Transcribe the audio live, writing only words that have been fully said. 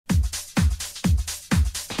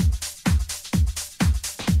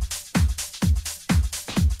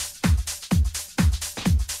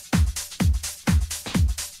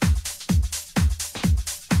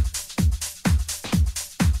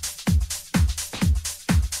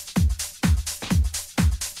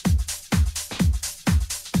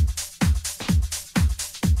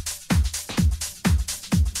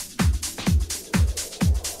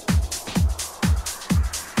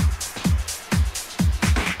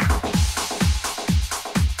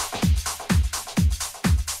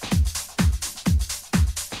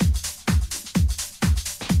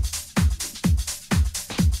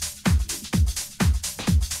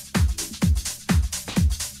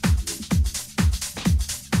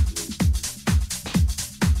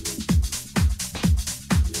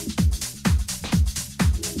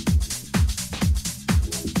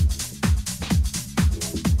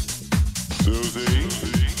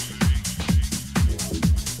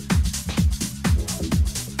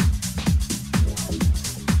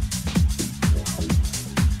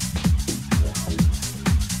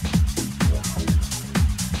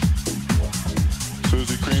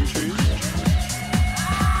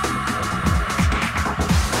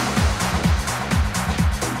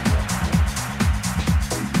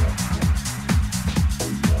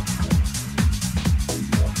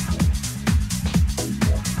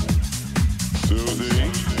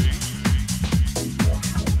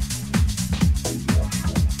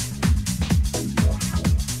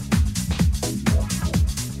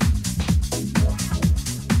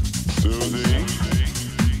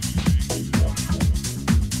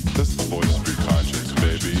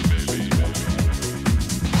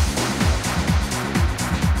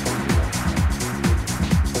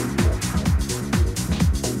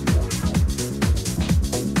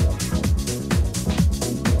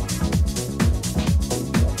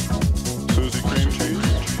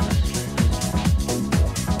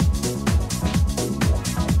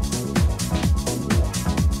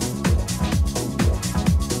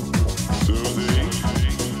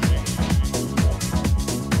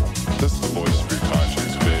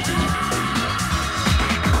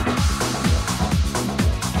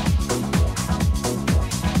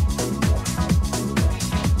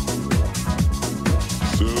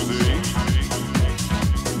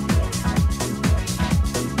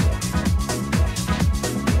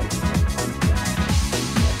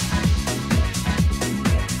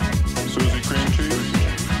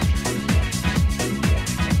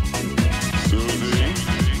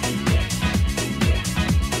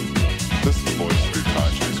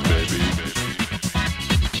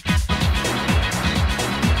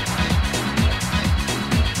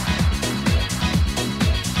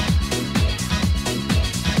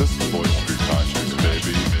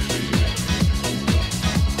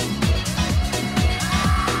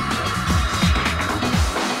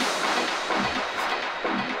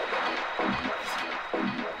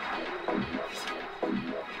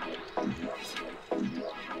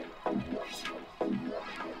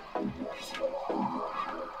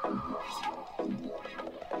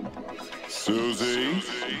Suzi.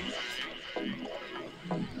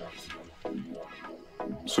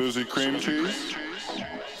 Suzi cream cheese.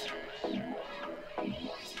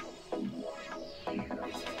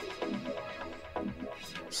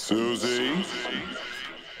 Suzi.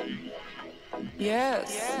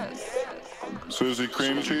 Yes. Suzi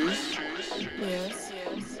cream cheese. Yes.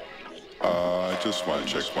 I just want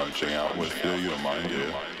to check one thing out with you. You don't mind,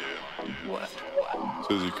 yeah? What?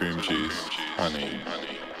 Suzi cream cheese, honey.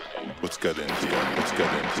 What's got into you? What's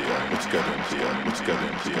got into you? What's got into you? What's got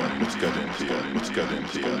into you? What's got into you? What's got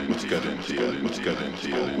into you? What's got into you? What's got into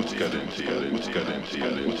you? What's got into you? What's got into you?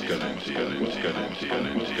 What's got into you? What's got into you? What's got into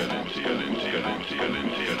you? What's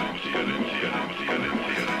got into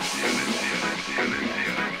you?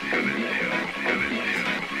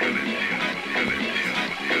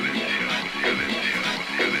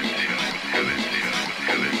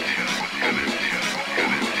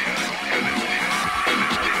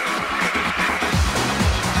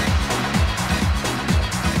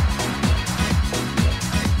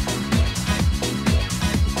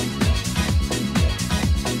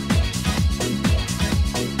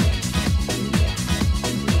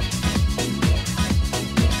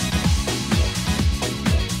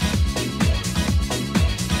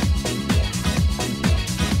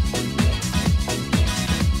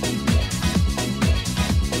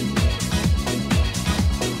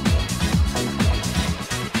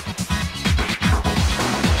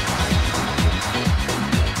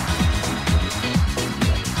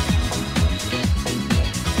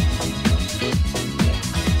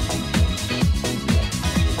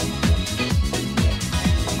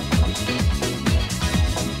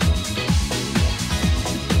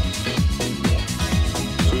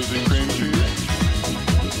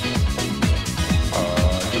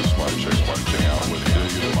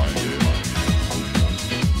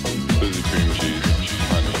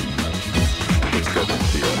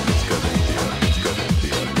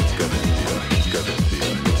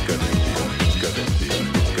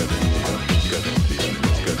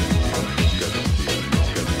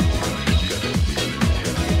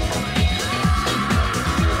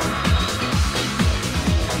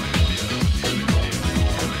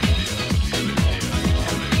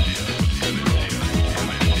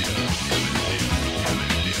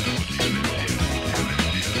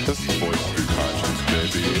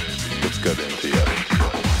 What's got into you?